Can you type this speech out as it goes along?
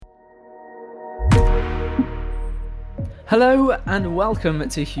Hello and welcome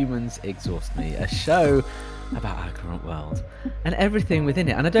to Humans Exhaust Me, a show about our current world and everything within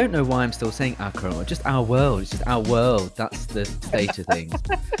it. And I don't know why I'm still saying our current world, just our world. It's just our world. That's the state of things.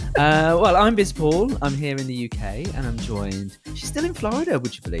 Well, I'm Biz Paul. I'm here in the UK and I'm joined. She's still in Florida,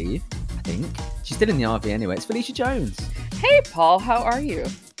 would you believe? I think. She's still in the RV anyway. It's Felicia Jones. Hey, Paul, how are you?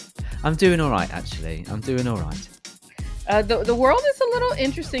 I'm doing all right, actually. I'm doing all right. The world is a little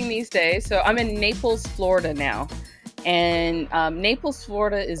interesting these days. So I'm in Naples, Florida now. And Naples,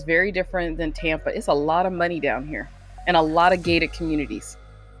 Florida is very different than Tampa. It's a lot of money down here and a lot of gated communities.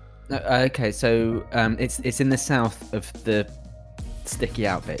 Okay, so it's in the south of the sticky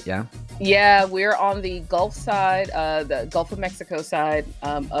out bit, yeah? Yeah, we're on the Gulf side, the Gulf of Mexico side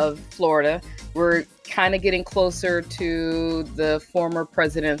of Florida. We're kind of getting closer to the former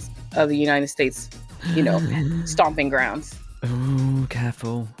presidents of the United States, stomping grounds. Oh,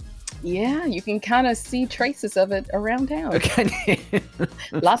 careful. Yeah, you can kind of see traces of it around town. Okay.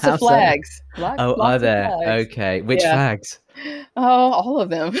 Lots of flags. Are there? Flags. Okay. Which flags? Oh, all of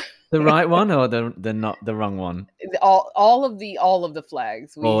them. The right one or the not the wrong one? All of the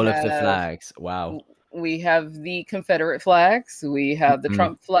flags. All of the flags. Wow. We have the Confederate flags. We have the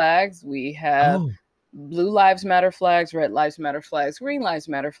Trump flags. We have Blue Lives Matter flags, Red Lives Matter flags, Green Lives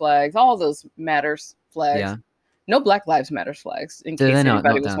Matter flags. All those matters flags. Yeah. No Black Lives Matter flags, in case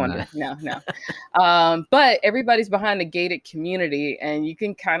anybody was wondering. No. But everybody's behind a gated community, and you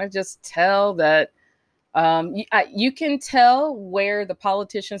can kind of just tell that you can tell where the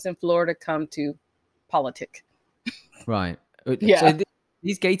politicians in Florida come to politic. Right. Yeah. So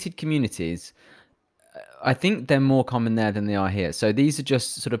these gated communities, I think they're more common there than they are here. So these are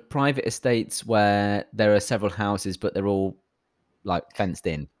just sort of private estates where there are several houses, but they're all like fenced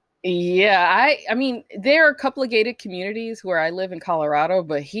in. Yeah, I mean, there are a couple of gated communities where I live in Colorado,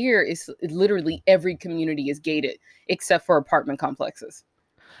 but here is literally every community is gated except for apartment complexes.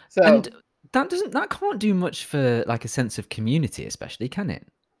 So And that can't do much for like a sense of community, especially, can it?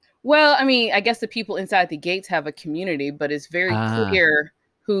 well, I mean, I guess the people inside the gates have a community, but it's very clear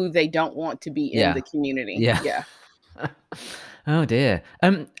who they don't want to be in the community. Yeah. Oh dear.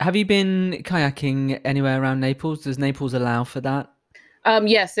 Have you been kayaking anywhere around Naples? Does Naples allow for that?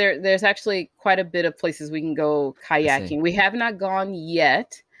 Yes, there's actually quite a bit of places we can go kayaking. We have not gone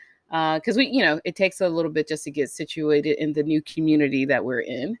yet because it takes a little bit just to get situated in the new community that we're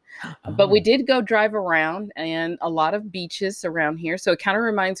in. But we did go drive around and a lot of beaches around here. So it kind of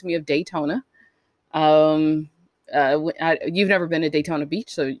reminds me of Daytona. You've never been to Daytona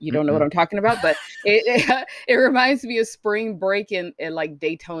Beach, so you don't know what I'm talking about. But it reminds me of spring break in like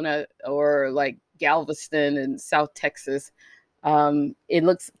Daytona or like Galveston in South Texas. It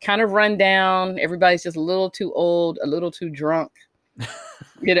looks kind of run down. Everybody's just a little too old, a little too drunk.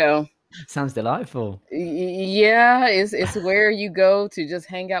 Sounds delightful. Yeah, it's where you go to just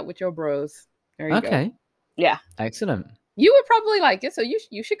hang out with your bros. There you go. Yeah. Excellent. You would probably like it, so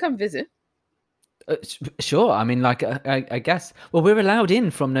you should come visit. Sure. I mean, like, I guess. Well, we're allowed in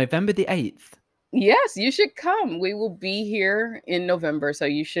from November the 8th. Yes, you should come. We will be here in November, so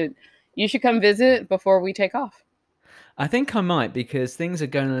you should come visit before we take off. I think I might, because things are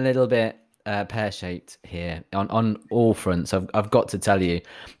going a little bit pear-shaped here on all fronts. I've got to tell you,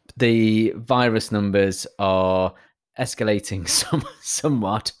 the virus numbers are escalating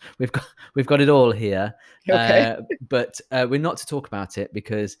somewhat. We've got it all here, but we're not to talk about it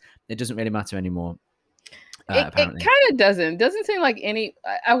because it doesn't really matter anymore. It kind of doesn't seem like any.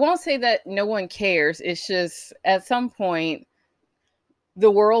 I won't say that no one cares. It's just at some point the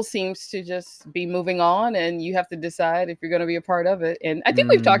world seems to just be moving on, and you have to decide if you're going to be a part of it. And I think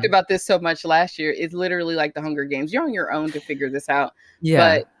we've talked about this so much last year. It's literally like the Hunger Games. You're on your own to figure this out.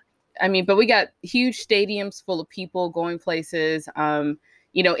 Yeah. But we got huge stadiums full of people going places.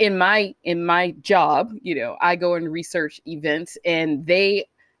 In my job, I go and research events, and the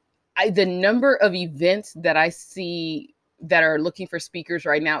number of events that I see that are looking for speakers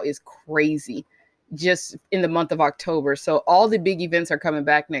right now is crazy. Just in the month of October. So all the big events are coming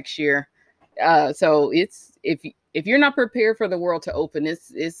back next year. So it's if you're not prepared for the world to open,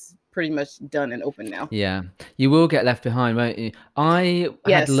 it's pretty much done and open now. Yeah, you will get left behind, won't you? I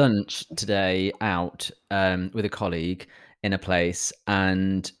had lunch today out with a colleague in a place,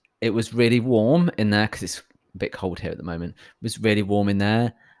 and it was really warm in there because it's a bit cold here at the moment. It was really warm in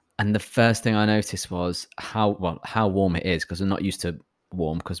there, and the first thing I noticed was how warm it is, because I'm not used to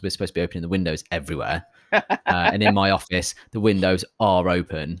warm, because we're supposed to be opening the windows everywhere. And in my office, the windows are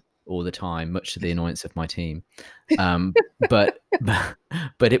open all the time, much to the annoyance of my team. But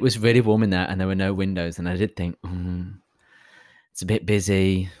it was really warm in there, and there were no windows, and I did think, it's a bit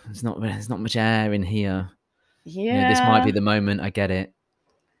busy. There's not much air in here. This might be Yeah. the moment. I get it.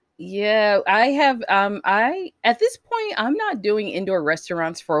 Yeah, I have I at this point I'm not doing indoor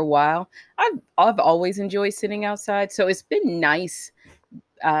restaurants for a while. I've always enjoyed sitting outside, so it's been nice.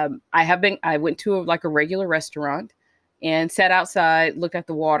 I went to like a regular restaurant and sat outside, looked at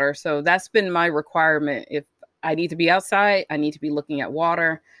the water. So that's been my requirement. If I need to be outside, I need to be looking at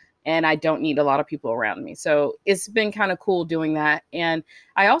water, and I don't need a lot of people around me. So it's been kind of cool doing that. And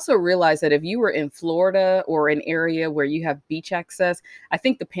I also realized that if you were in Florida or an area where you have beach access, I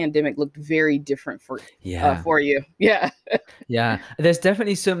think the pandemic looked very different Yeah. for you. Yeah. Yeah. There's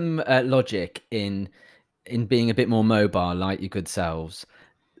definitely some logic in being a bit more mobile, like your good selves,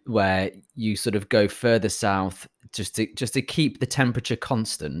 where you sort of go further south just to keep the temperature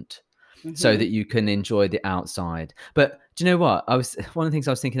constant so Hmm. that you can enjoy the outside. But do you know what? One of the things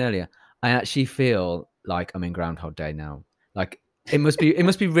I was thinking earlier, I actually feel like I'm in Groundhog Day now. Like it must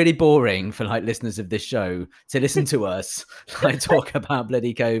be really boring for like listeners of this show to listen to us like talk about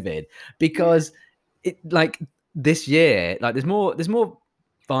bloody COVID, because it like this year, like there's more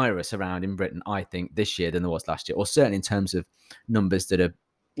virus around in Britain, I think, this year than there was last year, or certainly in terms of numbers that are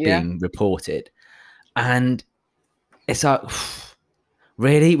Yeah. being reported. And it's like,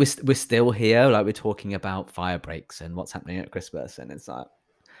 really, we're still here. Like we're talking about fire breaks and what's happening at Christmas, and it's like,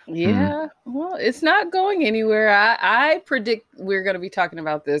 hmm. Yeah, well, it's not going anywhere. I predict we're going to be talking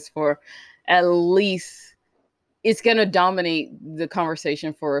about this for at least, it's going to dominate the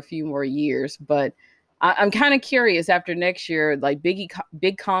conversation for a few more years. But I'm kind of curious after next year, like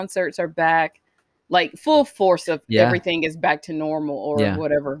big concerts are back, like full force of Yeah, everything is back to normal or yeah.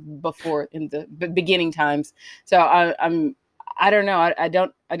 whatever before in the beginning times. So I don't know. I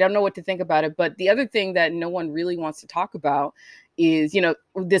don't know what to think about it. But the other thing that no one really wants to talk about is,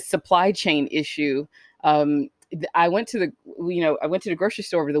 this supply chain issue. Um, I went to the grocery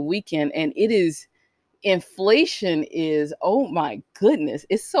store over the weekend, and it is inflation is, oh my goodness,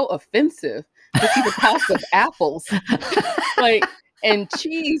 it's so offensive to see the cost of apples, like, and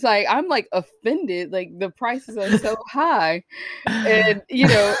cheese. Like, I'm like offended. Like, the prices are so high, and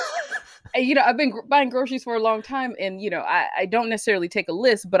I've been buying groceries for a long time, and I don't necessarily take a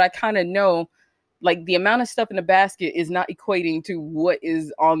list, but I kind of know like the amount of stuff in the basket is not equating to what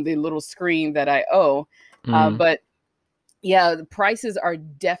is on the little screen that I owe. Mm. But yeah, the prices are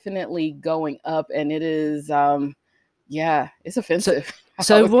definitely going up, and it is, yeah, it's So, offensive how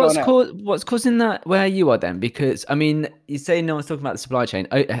so it's what's going up. cause what's causing that where you are then? Because I mean, you say no one's talking about the supply chain.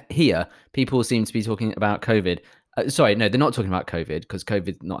 Oh, here, people seem to be talking about COVID. Sorry, no, they're not talking about COVID because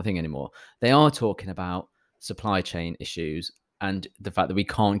COVID's not a thing anymore. They are talking about supply chain issues and the fact that we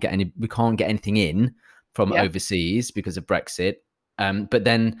can't get anything in from Yeah. overseas because of Brexit. But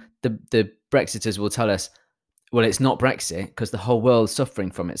then the Brexiters will tell us, well, it's not Brexit because the whole world's suffering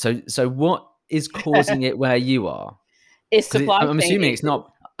from it. So what is causing it where you are? It's Because supply I'm chain assuming it's issues.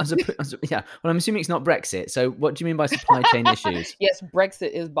 not. Yeah, well, I'm assuming it's not Brexit. So, what do you mean by supply chain issues? Yes,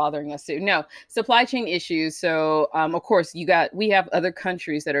 Brexit is bothering us too. No, supply chain issues. So, of course, we have other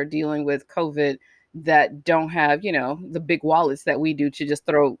countries that are dealing with COVID that don't have, the big wallets that we do to just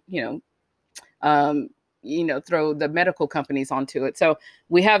throw, um, throw the medical companies onto it. So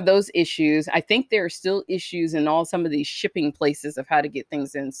we have those issues. I think there are still issues in all some of these shipping places of how to get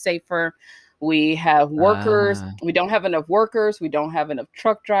things in safer. We have workers. Uh, We don't have enough workers. We don't have enough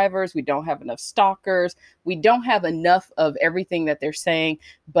truck drivers. We don't have enough stockers. We don't have enough of everything that they're saying.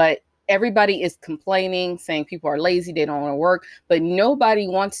 But everybody is complaining, saying people are lazy, they don't want to work. But nobody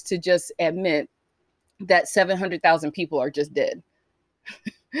wants to just admit that 700,000 people are just dead.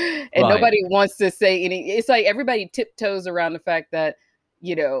 And right. nobody wants to say any. It's like everybody tiptoes around the fact that,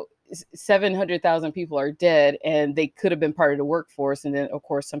 700,000 people are dead and they could have been part of the workforce. And then, of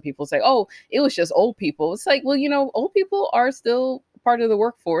course, some people say, oh, it was just old people. It's like, well, old people are still part of the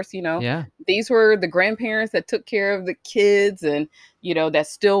workforce. Yeah. These were the grandparents that took care of the kids, and that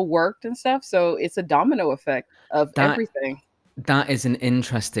still worked and stuff. So it's a domino effect of That everything. that is an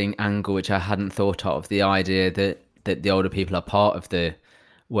interesting angle which I hadn't thought of. The idea that the older people are part of the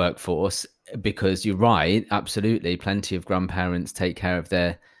workforce, because you're right, absolutely. Plenty of grandparents take care of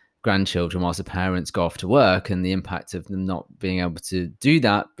their grandchildren whilst the parents go off to work, and the impact of them not being able to do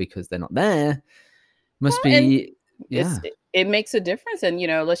that because they're not there must And be, it's yeah, it makes a difference. And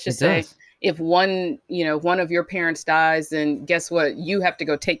let's it just say, does. if one of your parents dies, then guess what, you have to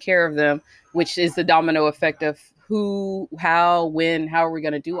go take care of them, which is the domino effect of who, how, when, how are we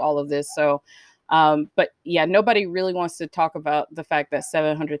going to do all of this. So but yeah, nobody really wants to talk about the fact that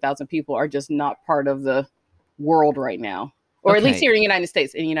 700,000 people are just not part of the world right now, or at least Okay. here in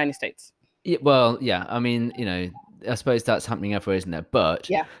the United States. Yeah, well, yeah. I mean, I suppose that's happening everywhere, isn't it? But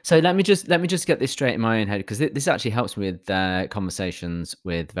Yeah. so let me just get this straight in my own head, because this actually helps me with conversations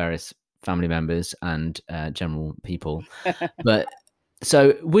with various family members and general people. But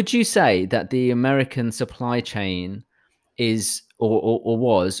so would you say that the American supply chain is or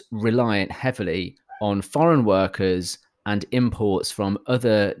was reliant heavily on foreign workers and imports from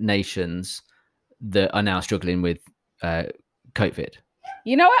other nations that are now struggling with COVID?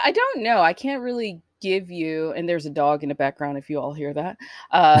 You know what? I don't know. I can't really give you, and there's a dog in the background if you all hear that.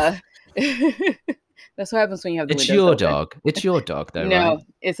 Uh, that's what happens when you have the It's windows your open. dog. It's your dog, though, right? No,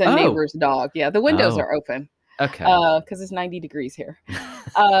 it's a Oh, neighbor's dog. Yeah, the windows oh, are open okay. because it's 90 degrees here.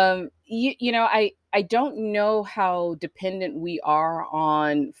 You know, I don't know how dependent we are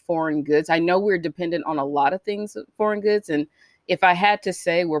on foreign goods. I know we're dependent on a lot of things, foreign goods. And if I had to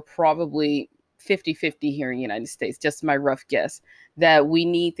say, we're probably 50-50 here in the United States, just my rough guess, that we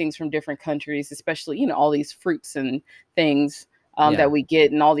need things from different countries, especially, you know, all these fruits and things Yeah, that we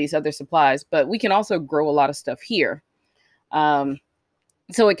get and all these other supplies. But we can also grow a lot of stuff here. Um,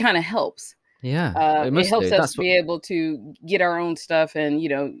 so it kind of helps. yeah. It It must helps do. us That's what be able to get our own stuff and, you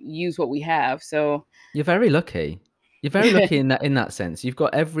know, use what we have. So you're very lucky. You're very lucky in that sense. You've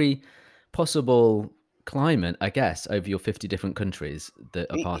got every possible climate, I guess, over your 50 different countries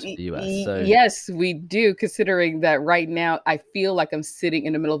that are part of the US. So yes, we do, considering that right now I feel like I'm sitting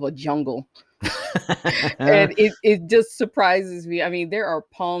in the middle of a jungle. And it just surprises me. I mean, there are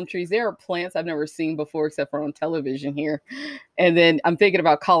palm trees, there are plants I've never seen before except for on television here. And then I'm thinking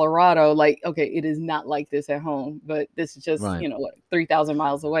about Colorado, like, okay, it is not like this at home, but this is just, right. you know, what, 3,000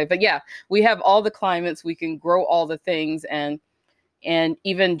 miles away. But yeah, we have all the climates, we can grow all the things. And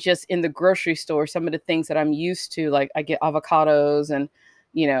even just in the grocery store, some of the things that I'm used to, like I get avocados and,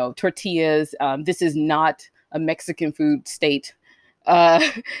 you know, tortillas. This is not a Mexican food state. Uh,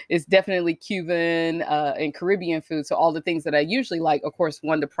 it's definitely Cuban and Caribbean food. So all the things that I usually like, of course,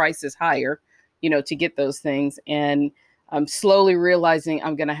 one, the price is higher, you know, to get those things. And I'm slowly realizing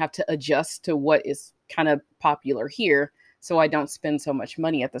I'm going to have to adjust to what is kind of popular here, so I don't spend so much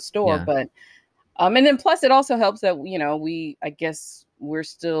money at the store. Yeah. But and then plus it also helps that, you know, I guess we're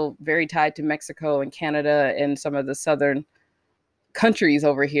still very tied to Mexico and Canada and some of the southern countries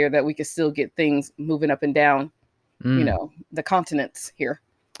over here, that we can still get things moving up and down, you Mm. know, the continents here.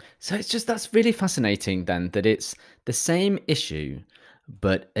 So it's just that's really fascinating then, that it's the same issue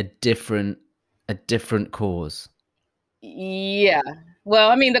but a different cause. Yeah.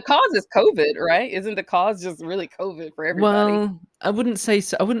 Well, I mean, the cause is COVID, right? Isn't the cause just really COVID for everybody? Well, I wouldn't say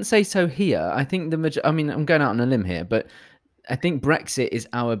so. I wouldn't say so here. I think I mean, I'm going out on a limb here, but I think Brexit is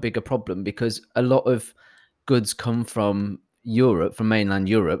our bigger problem, because a lot of goods come from Europe, from mainland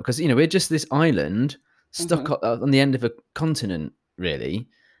Europe, because you know we're just this island stuck Hmm. on the end of a continent, really.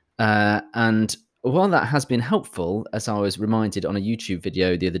 And while that has been helpful, as I was reminded on a YouTube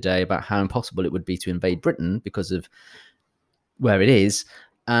video the other day about how impossible it would be to invade Britain because of where it is,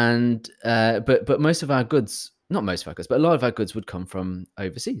 and but most of our goods, not most of our goods, but a lot of our goods would come from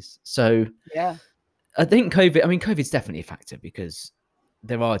overseas. So Yeah. I think COVID's definitely a factor, because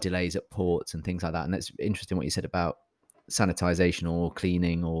there are delays at ports and things like that. And that's interesting what you said about sanitization or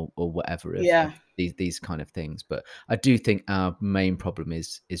cleaning or whatever of Yeah. these kind of things. But I do think our main problem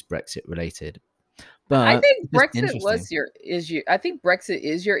is Brexit related. I But think it's just Brexit interesting. was your issue. I think Brexit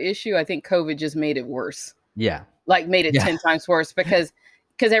is your issue. I think COVID just made it worse. Yeah. Like made it Yeah. 10 times worse because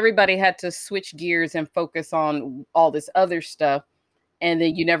everybody had to switch gears and focus on all this other stuff, and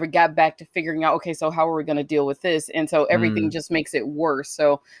then you never got back to figuring out, okay, so how are we going to deal with this? And so everything Mm. just makes it worse.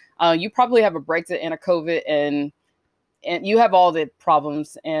 So you probably have a Brexit and a COVID, and you have all the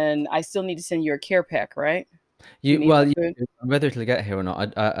problems, and I still need to send you a care pack, right? You You need well, my you, food. whether it'll get here or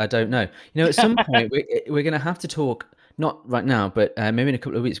not, I don't know. You know, at some point we're going to have to talk, not right now, but maybe in a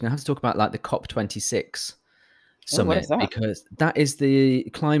couple of weeks, we're going to have to talk about like the COP26 Oh, what is summit, that? because that is the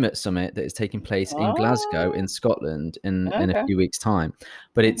climate summit that is taking place in Glasgow Oh, in Scotland in a okay. few weeks' time.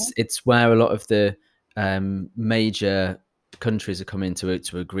 But Mhm. it's where a lot of the major countries are coming to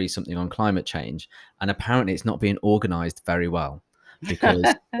agree something on climate change, and apparently it's not being organised very well, because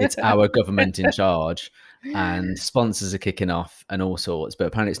it's our government in charge, and sponsors are kicking off and all sorts. But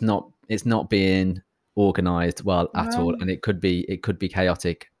apparently it's not being organised well at all, Well, and it could be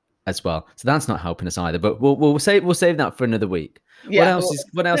chaotic as well. So that's not helping us either. But we'll save that for another week. yeah.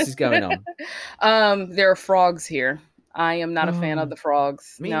 What else is going on? There are frogs here. I am not a fan of Oh, the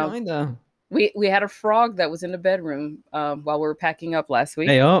frogs. me Now, neither. we had a frog that was in the bedroom while we were packing up last week.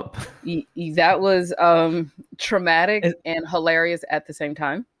 Hey up. That was traumatic Is, and hilarious at the same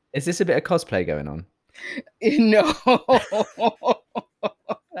time. is this a bit of cosplay going on? No,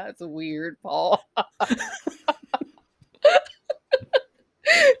 that's weird, Paul.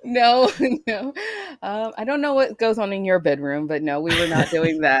 No, no. I don't know what goes on in your bedroom, but no, we were not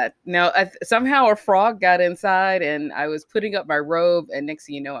doing that. No, somehow a frog got inside, and I was putting up my robe, and next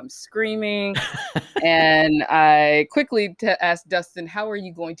thing you know, I'm screaming. And I quickly asked Dustin, "How are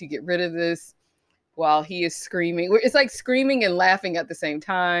you going to get rid of this?" While he is screaming. It's like screaming and laughing at the same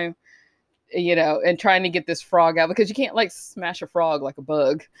time, and trying to get this frog out, because you can't like smash a frog like a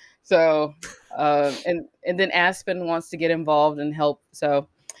bug. So, and then Aspen wants to get involved and help. So,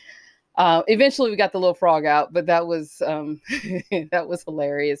 eventually we got the little frog out, but that was that was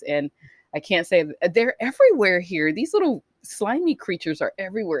hilarious. And I can't say they're everywhere here. These little slimy creatures are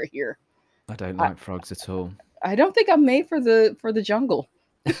everywhere here. I don't like frogs at all. I don't think I'm made for the jungle.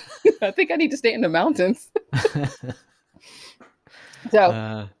 I think I need to stay in the mountains.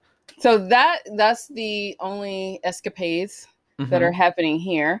 So that's the only escapades that are happening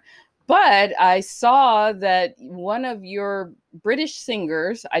here. But I saw that one of your British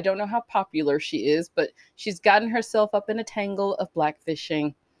singers, I don't know how popular she is, but she's gotten herself up in a tangle of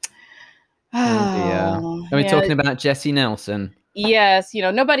blackfishing. Oh dear. Are we talking about Jesy Nelson? Yes,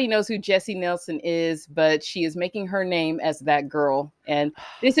 nobody knows who Jesy Nelson is, but she is making her name as that girl. And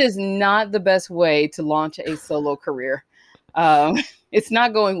this is not the best way to launch a solo career. It's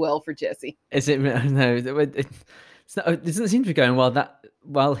not going well for Jesy. Is it? No, it doesn't seem to be going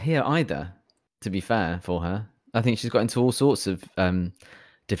well here either, to be fair for her. I think she's got into all sorts of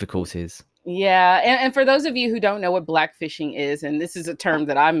difficulties. Yeah, and for those of you who don't know what blackfishing is, and this is a term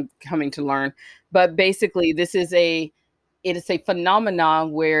that I'm coming to learn, but basically it is a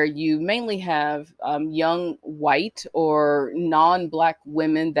phenomenon where you mainly have young white or non-black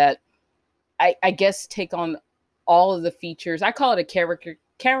women that I guess take on all of the features. I call it a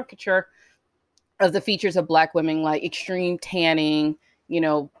caricature of the features of black women, like extreme tanning,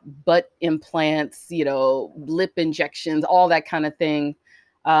 butt implants, lip injections, all that kind of thing,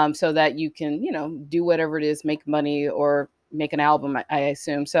 so that you can, do whatever it is, make money or make an album, I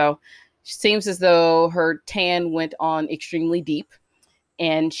assume. So it seems as though her tan went on extremely deep,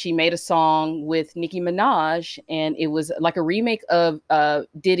 and she made a song with Nicki Minaj, and it was like a remake of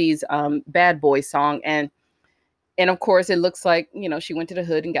Diddy's Bad Boy song. And of course, it looks like, she went to the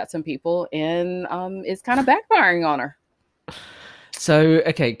hood and got some people, and it's kind of backfiring on her. So,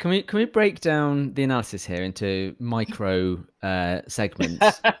 okay, can we break down the analysis here into micro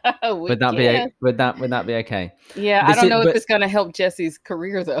segments? Would that be okay? Yeah, I don't know if it's going to help Jessy's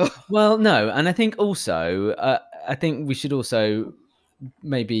career though. Well, no, and I think also, I think we should also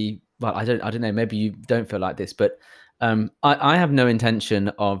maybe. Well, I don't know. Maybe you don't feel like this, but I have no intention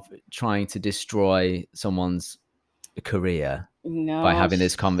of trying to destroy someone's career by having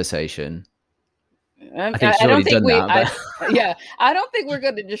this conversation. I think she's already done that. I don't think we're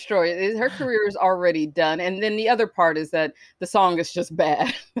going to destroy it. Her career is already done. And then the other part is that the song is just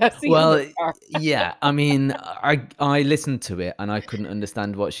bad. Well, yeah. I mean, I listened to it and I couldn't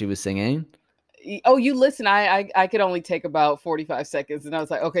understand what she was singing. Oh, you listen. I could only take about 45 seconds, and I was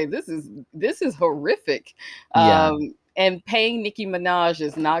like, okay, this is horrific. Yeah. And paying Nicki Minaj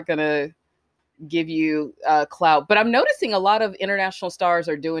is not going to give you clout. But I'm noticing a lot of international stars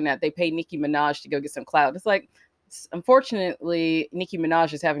are doing that. They pay Nicki Minaj to go get some clout. It's like, unfortunately, Nicki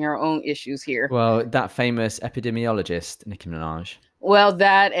Minaj is having her own issues here. Well, that famous epidemiologist, Nicki Minaj. Well,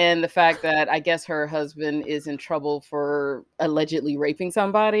 that and the fact that I guess her husband is in trouble for allegedly raping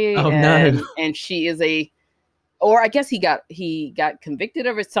somebody. Oh, no. And she is or I guess he got convicted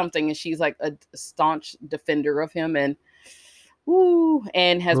of it, something, and she's like a staunch defender of him, and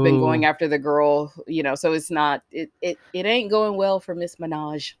has been going after the girl, so it's not, it ain't going well for Miss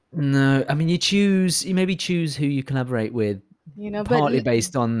Minaj. No, I mean, you maybe choose who you collaborate with, partly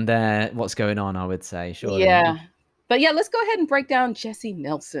based on what's going on, I would say, surely. Yeah. But yeah, let's go ahead and break down Jesy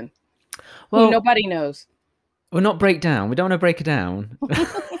Nelson, who nobody knows. Well, not break down. We don't want to break it down.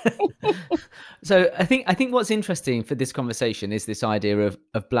 So I think what's interesting for this conversation is this idea of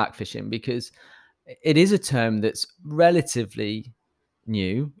blackfishing, because it is a term that's relatively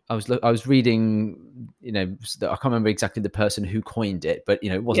new. I was reading, I can't remember exactly the person who coined it, but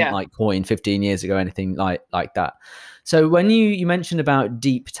it wasn't like coined 15 years ago, anything like that. So when you mentioned about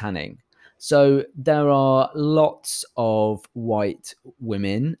deep tanning, so there are lots of white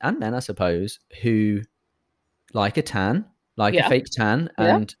women and men, I suppose, who like a tan, like a fake tan,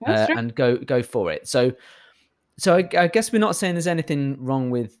 and go for it. So I guess we're not saying there's anything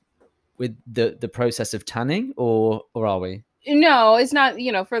wrong with the process of tanning, or are we? No, it's not.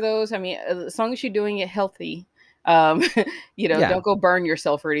 For those, I mean, as long as you're doing it healthy, don't go burn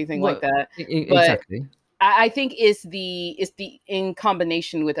yourself or anything like that. Exactly. I think it's the in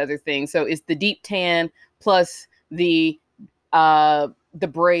combination with other things. So it's the deep tan plus the the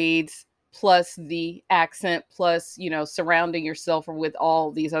braids plus the accent plus, you know, surrounding yourself with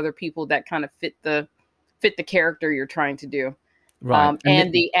all these other people that kind of fit the character you're trying to do. Right.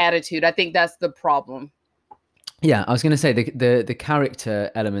 And the attitude. I think that's the problem. Yeah, I was going to say the character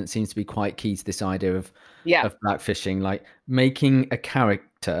element seems to be quite key to this idea of blackfishing, like making a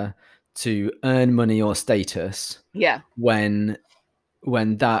character to earn money or status. Yeah. When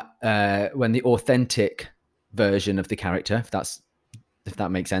the authentic version of the character, if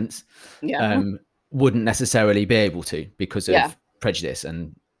that makes sense, wouldn't necessarily be able to because of prejudice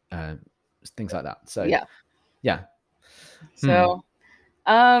and things like that. So yeah. So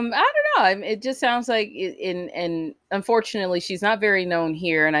I don't know. It just sounds like and unfortunately she's not very known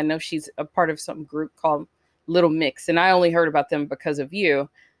here, and I know she's a part of some group called Little Mix, and I only heard about them because of you,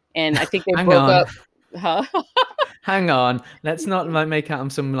 and I think they broke up. Huh? Hang on, let's not like make out I'm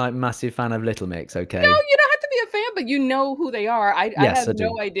some like massive fan of Little Mix, okay? No, you don't have to be a fan, but you know who they are. I had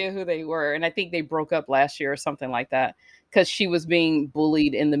no idea who they were, and I think they broke up last year or something like that because she was being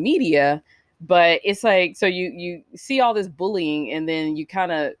bullied in the media. But it's like, so you see all this bullying, and then you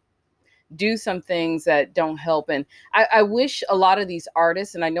kind of do some things that don't help. And I wish a lot of these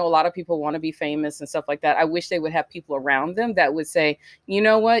artists, and I know a lot of people want to be famous and stuff like that, I wish they would have people around them that would say, you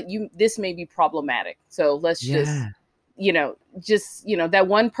know what, this may be problematic, so let's just that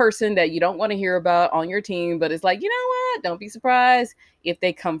one person that you don't want to hear about on your team, but it's like, you know what, don't be surprised if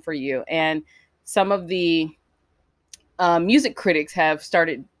they come for you. And some of the music critics have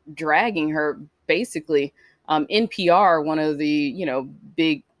started dragging her, basically. NPR, one of the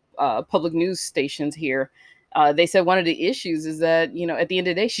big public news stations here, they said one of the issues is that at the end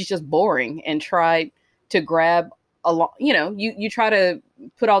of the day she's just boring, and tried to grab a lot. You try to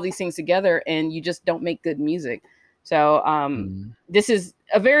put all these things together and you just don't make good music. So this is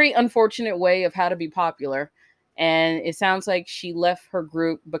a very unfortunate way of how to be popular, and it sounds like she left her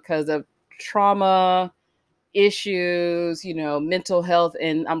group because of trauma issues, mental health,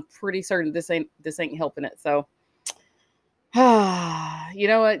 and I'm pretty certain this ain't helping it. So you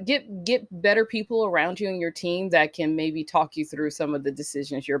know what, get better people around you and your team that can maybe talk you through some of the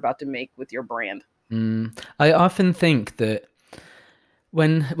decisions you're about to make with your brand. I often think that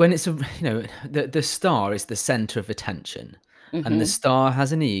when it's the star is the center of attention, and the star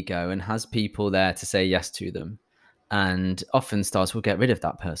has an ego and has people there to say yes to them, and often stars will get rid of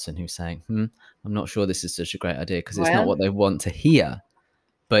that person who's saying, I'm not sure this is such a great idea, because it's not what they want to hear.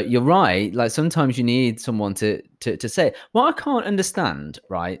 But you're right, like sometimes you need someone to say it. What I can't understand,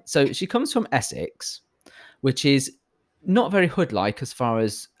 right? So she comes from Essex, which is not very hood-like as far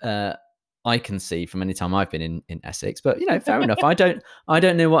as I can see from any time I've been in Essex. But fair enough. I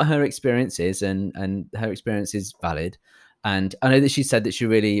don't know what her experience is, and her experience is valid. And I know that she said that she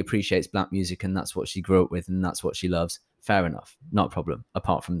really appreciates black music, and that's what she grew up with, and that's what she loves. Fair enough, not a problem.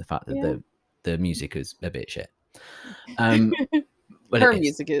 Apart from the fact that the music is a bit shit. Her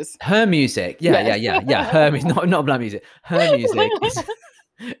music is. Her music, yeah. Her music, not black music. Her music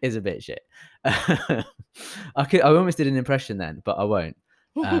is a bit shit. I almost did an impression then, but I won't,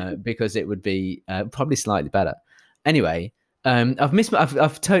 because it would be probably slightly better. Anyway,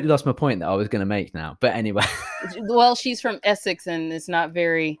 I've totally lost my point that I was going to make now. But anyway, well, she's from Essex, and it's not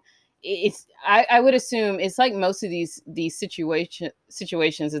very. I would assume it's like most of these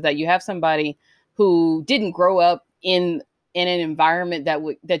situations is that you have somebody who didn't grow up in an environment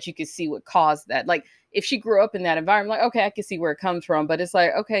that you could see what caused that. Like if she grew up in that environment, like, okay, I can see where it comes from, but it's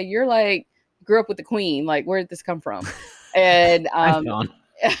like, okay, you're like grew up with the queen, like where did this come from? And but I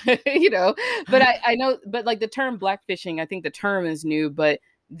know, but like the term blackfishing, I think the term is new, but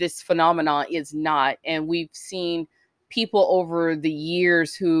this phenomenon is not. And we've seen people over the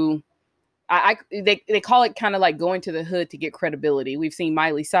years who they call it kind of like going to the hood to get credibility. We've seen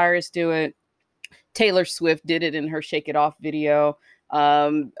Miley Cyrus do it. Taylor Swift did it in her Shake It Off video.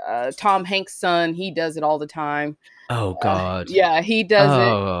 Tom Hanks' son, he does it all the time. Oh God. Yeah, he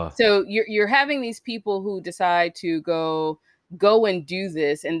does it. So you're having these people who decide to go and do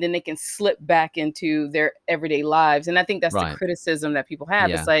this, and then they can slip back into their everyday lives. And I think that's the criticism that people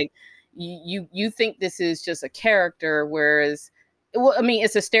have. It's like you think this is just a character, whereas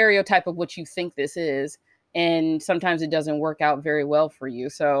it's a stereotype of what you think this is, and sometimes it doesn't work out very well for you.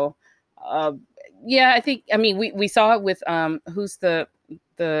 So we saw it with who's the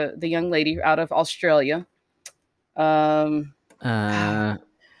young lady out of Australia. And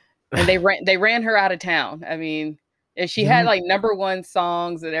they ran her out of town. I mean, and she had like #1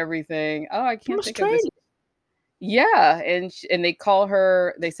 songs and everything. Oh, I can't think of this. Yeah, and they call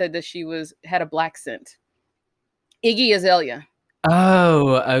her. They said that she had a black scent. Iggy Azalea.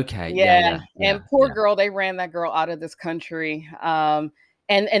 Oh, okay. Yeah, Yeah, yeah, yeah, and poor yeah. girl, they ran that girl out of this country. And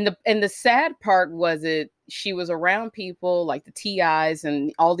the sad part was she was around people like the TIs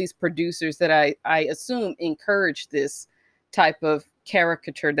and all these producers that I assume encouraged this type of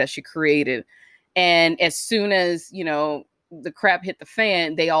caricature that she created. And as soon as, the crap hit the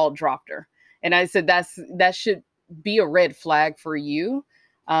fan, they all dropped her. And I said that should be a red flag for you,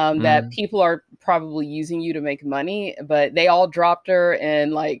 that Mm. people are probably using you to make money, but they all dropped her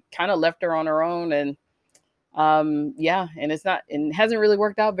and like kind of left her on her own. And yeah, and it's not and hasn't really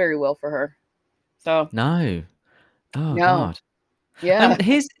worked out very well for her. So No. Oh no. God. Yeah.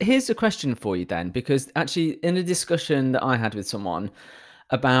 Here's a question for you then, because actually in a discussion that I had with someone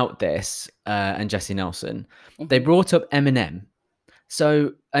about this and Jesse Nelson, they Mhm. brought up Eminem.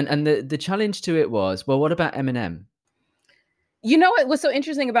 So and the challenge to it was, well, what about Eminem? You know what was so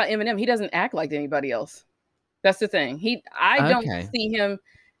interesting about Eminem? He doesn't act like anybody else. That's the thing. I don't Okay. see him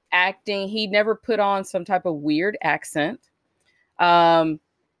acting. He never put on some type of weird accent. Um,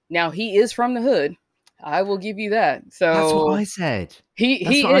 Now he is from the hood. I will give you that. That's what So I said. That's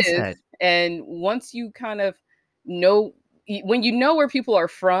he what I is, said. and once you kind of know when you know where people are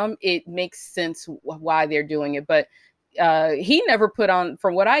from, it makes sense why they're doing it. But he never put on,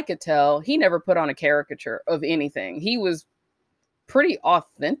 from what I could tell, he never put on a caricature of anything. He was pretty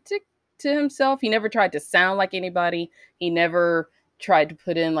authentic to himself. He never tried to sound like anybody. He never tried to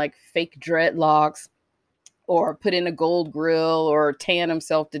put in like fake dreadlocks or put in a gold grill or tan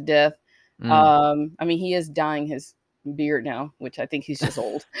himself to death. Mm. I mean, he is dyeing his beard now, which I think he's just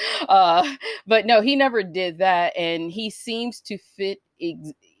old. But no, he never did that, and he seems to fit.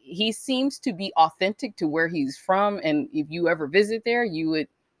 He seems to be authentic to where he's from, and if you ever visit there, you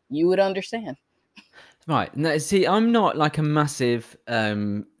would understand. Right. No, see, I'm not like a massive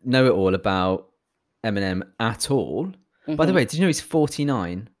know-it-all about Eminem at all. By the Hmm. way, did you know he's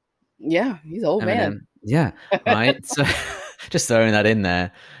 49? Yeah, he's an old man. Eminem. Yeah. Right. So just throwing that in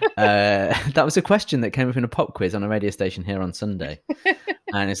there. That was a question that came up in a pop quiz on a radio station here on Sunday.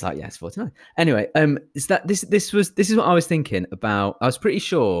 And it's like, yeah, it's 49. Anyway, is that this is what I was thinking about. I was pretty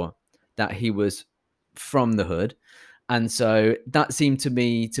sure that he was from the hood. And so that seemed to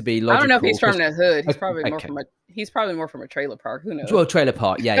me to be I don't know if logical he's from because the hood. okay. He's probably more from a trailer park. Who knows? Well, trailer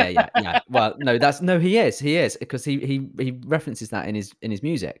park, yeah, yeah, yeah, yeah. Well, no, that's no, he is because he references that in his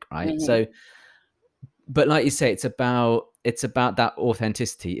music, right? Hmm. So, but like you say, it's about that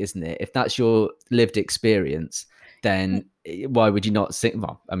authenticity, isn't it? If that's your lived experience, then why would you not sing?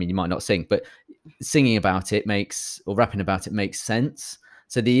 Well, I mean, you might not sing, but singing about it makes, or rapping about it makes sense.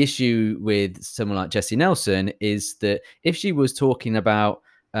 So the issue with someone like Jessie Nelson is that if she was talking about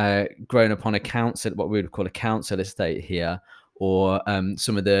growing up on a council, what we would call a council estate here, or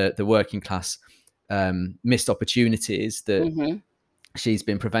some of the working class missed opportunities that Hmm. she's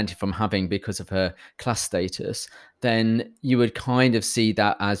been prevented from having because of her class status, then you would kind of see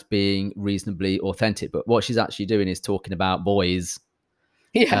that as being reasonably authentic. But what she's actually doing is talking about boys.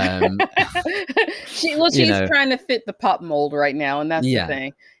 Yeah. Um, you She's know, trying to fit the pop mold right now, and that's the yeah,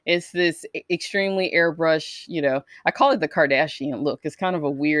 thing. It's this extremely airbrush, I call it the Kardashian look. It's kind of a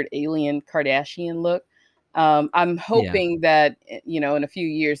weird alien Kardashian look. I'm yeah. hoping that in a few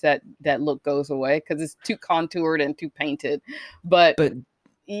years that look goes away because it's too contoured and too painted. But But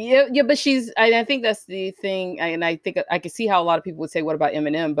yeah, yeah, but I think that's the thing, and I think I can see how a lot of people would say, "What about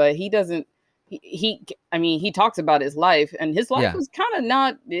Eminem?" But he doesn't. I mean, he talks about his life, and his life yeah, was kind of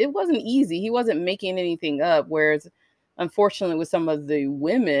not. It wasn't easy. He wasn't making anything up. Whereas, unfortunately, with some of the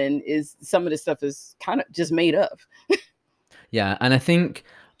women, is some of this stuff is kind of just made up. yeah. And I think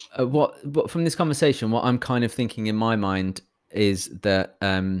what from this conversation, what I'm kind of thinking in my mind is that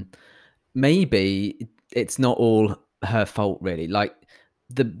maybe it's not all her fault, really. Like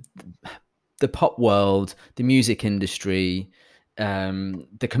the the pop world, the music industry,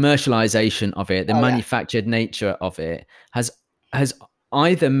 the commercialization of it, the Oh yeah, manufactured nature of it has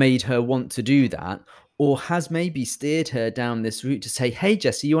either made her want to do that or has maybe steered her down this route to say, "Hey,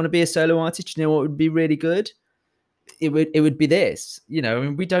 Jesse, you want to be a solo artist? You know what would be really good? It would be this." I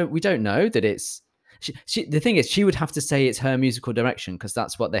mean, we don't know that it's the thing is she would have to say it's her musical direction because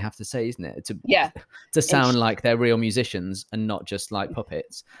that's what they have to say, isn't it, to yeah, to and sound like they're real musicians and not just like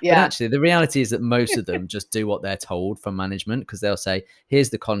puppets. But yeah, actually the reality is that most of them just do what they're told from management, because they'll say,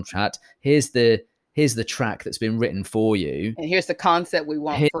 here's the contract, here's the track that's been written for you. and here's the concept we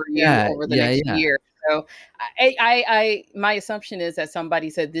want Here, for you yeah, over the yeah, next yeah, year. So, my assumption is that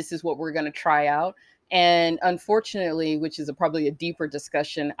somebody said this is what we're going to try out, and unfortunately, which is probably a deeper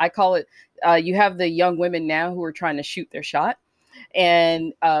discussion, I call it. You have the young women now who are trying to shoot their shot.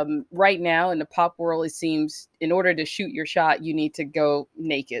 And right now in the pop world, it seems in order to shoot your shot, you need to go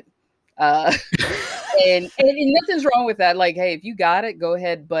naked. Uh, and nothing's wrong with that. Like, hey, if you got it, go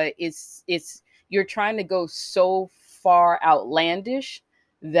ahead. But it's you're trying to go so far outlandish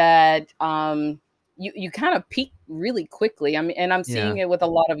that you kind of peak really quickly. I mean, and I'm seeing it with a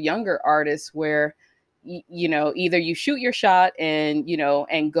lot of younger artists where you know, either you shoot your shot and you know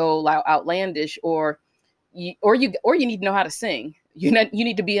and go outlandish, or you need to know how to sing. You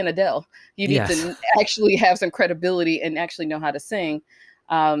need to be an Adele. You need Yes. to actually have some credibility and actually know how to sing.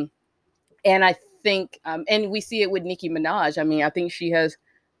 And I think, and we see it with Nicki Minaj. I mean, I think she has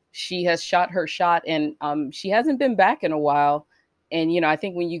shot her shot, and she hasn't been back in a while. And you know, I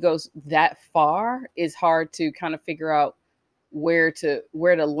think when you go that far, it's hard to kind of figure out where to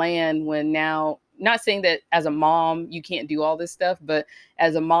land when now. Not saying that as a mom you can't do all this stuff, but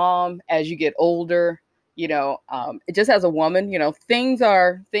as a mom, as you get older, you know, just as a woman, you know, things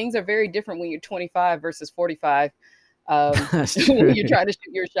are very different when you're 25 versus 45. When you're trying to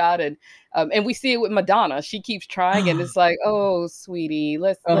shoot your shot, and we see it with Madonna. She keeps trying, and it's like, oh, sweetie, Oh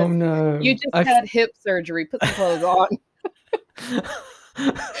let's. no! You just had hip surgery. Put some clothes on.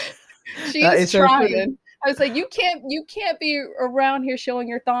 That She's is so trying. funny. I was like, you can't be around here showing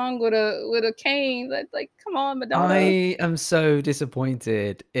your thong with a cane. That's like, come on, Madonna. I am so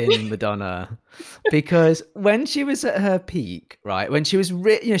disappointed in Madonna because when she was at her peak, right? When she was,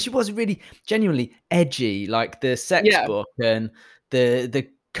 you know, she was really genuinely edgy, like the sex Yeah. book and the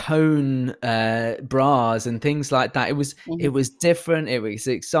cone bras and things like that. It was different. It was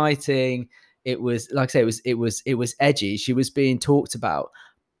exciting. It was, like I say, it was edgy. She was being talked about,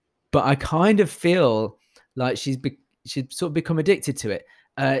 but I kind of feel like she'd sort of become addicted to it.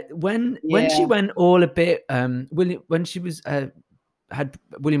 When she Yeah. went all a bit, when she was had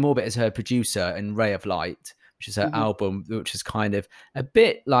William Orbit as her producer and Ray of Light, which is her album, which was kind of a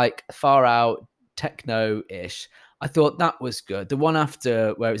bit like far out techno-ish. I thought that was good. The one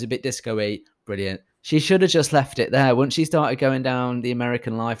after, where it was a bit disco-y, brilliant. She should have just left it there. Once she started going down the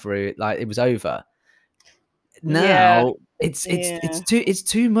American Life route, like, it was over. Yeah. Now it's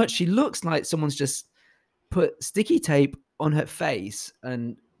too much. She looks like someone's just put sticky tape on her face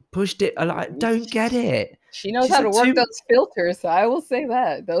and pushed it. I like, don't get it. She knows She's how to like work too. those filters. So I will say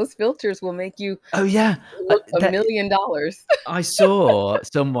that those filters will make you Oh yeah, look $1 that million. I saw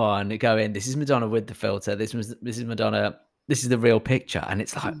someone going, "This is Madonna with the filter. This is Madonna. This is the real picture," and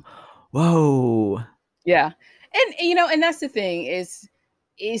it's like, whoa. Yeah. And you know, and that's the thing is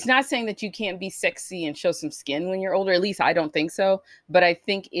it's not saying that you can't be sexy and show some skin when you're older. At least I don't think so. But I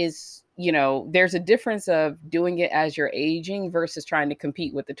think is, you know, there's a difference of doing it as you're aging versus trying to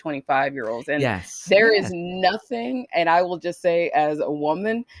compete with the 25-year-olds. And Yes, there is yes, nothing, and I will just say as a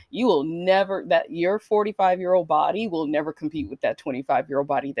woman, you will never that your 45-year-old body will never compete with that 25-year-old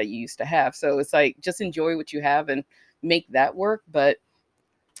body that you used to have. So it's like just enjoy what you have and make that work. But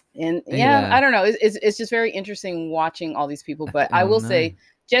and yeah, yeah. I don't know. It's just very interesting watching all these people. But I Oh will no. say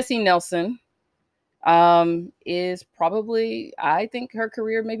Jessie Nelson is probably, I think her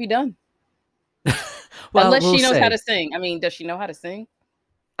career may be done. Well, Unless we'll she knows how see. to sing. I mean, does she know how to sing?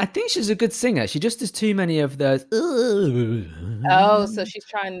 I think she's a good singer. She just does too many of those. Oh, so she's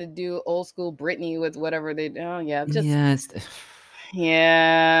trying to do old school Britney with whatever they do. Oh yeah, just Yeah,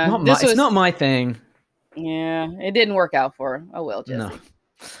 yeah. not my. This It's not was my thing. yeah, it didn't work out for her. Oh well, No. Jessie.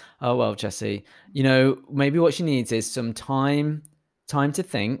 Oh well, Jessie. You know, maybe what she needs is some time to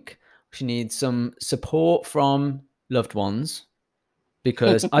think. She needs some support from loved ones,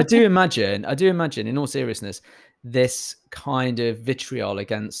 because I do imagine, in all seriousness, this kind of vitriol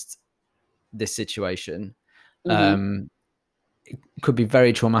against this situation Hmm. um, could be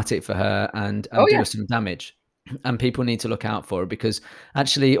very traumatic for her Oh and do yeah. her some damage. And people need to look out for her, because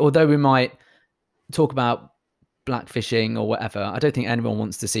actually, although we might talk about blackfishing or whatever, I don't think anyone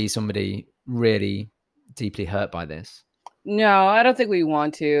wants to see somebody really deeply hurt by this. No, I don't think we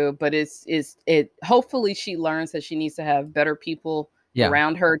want to, but it hopefully she learns that she needs to have better people Yeah.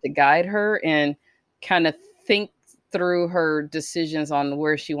 around her to guide her and kind of think through her decisions on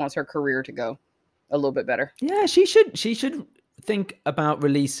where she wants her career to go a little bit better. Yeah, she should think about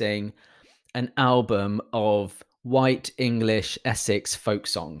releasing an album of white English Essex folk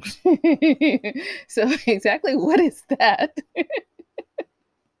songs. So exactly what is that?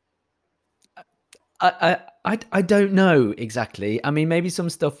 I don't know exactly. I mean, maybe some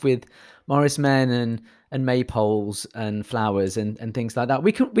stuff with Morris Men and maypoles and flowers and things like that.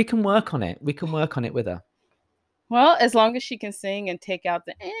 We can work on it. We can work on it with her. Well, as long as she can sing and take out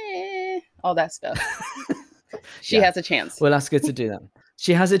the all that stuff, she Yeah, has a chance. we'll ask her to do that.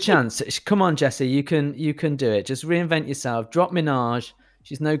 She has a chance. Come on, Jessie, you can do it. Just reinvent yourself. Drop Minaj.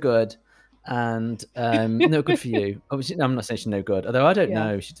 She's no good, and no good for you. Obviously, no, I'm not saying she's no good. Although I don't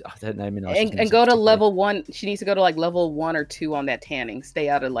know. I don't know Minaj. And go to level 1. She needs to go to like level 1 or 2 on that tanning. Stay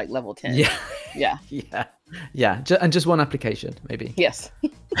out of like level 10. Yeah. And just one application, maybe. Yes.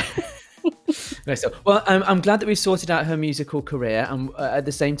 Well, I'm glad that we've sorted out her musical career, and at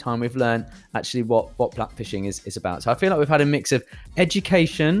the same time we've learned actually what blackfishing is about. So I feel like we've had a mix of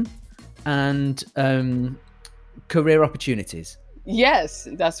education and career opportunities. Yes,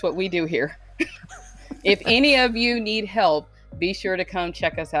 that's what we do here. If any of you need help, be sure to come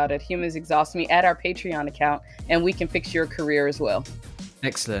check us out at Humans Exhaust Me at our Patreon account, and we can fix your career as well.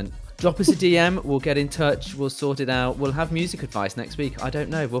 Excellent. Drop us a DM. We'll get in touch. We'll sort it out. We'll have music advice next week. I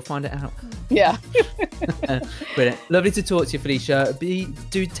don't know. We'll find it out. Yeah. Brilliant. Lovely to talk to you, Felicia.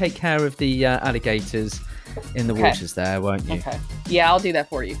 Do take care of the alligators in the waters there, won't you? Okay. Yeah, I'll do that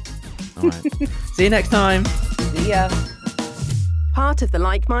for you. All right. See you next time. See ya. Part of the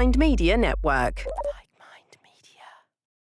Like Mind Media Network.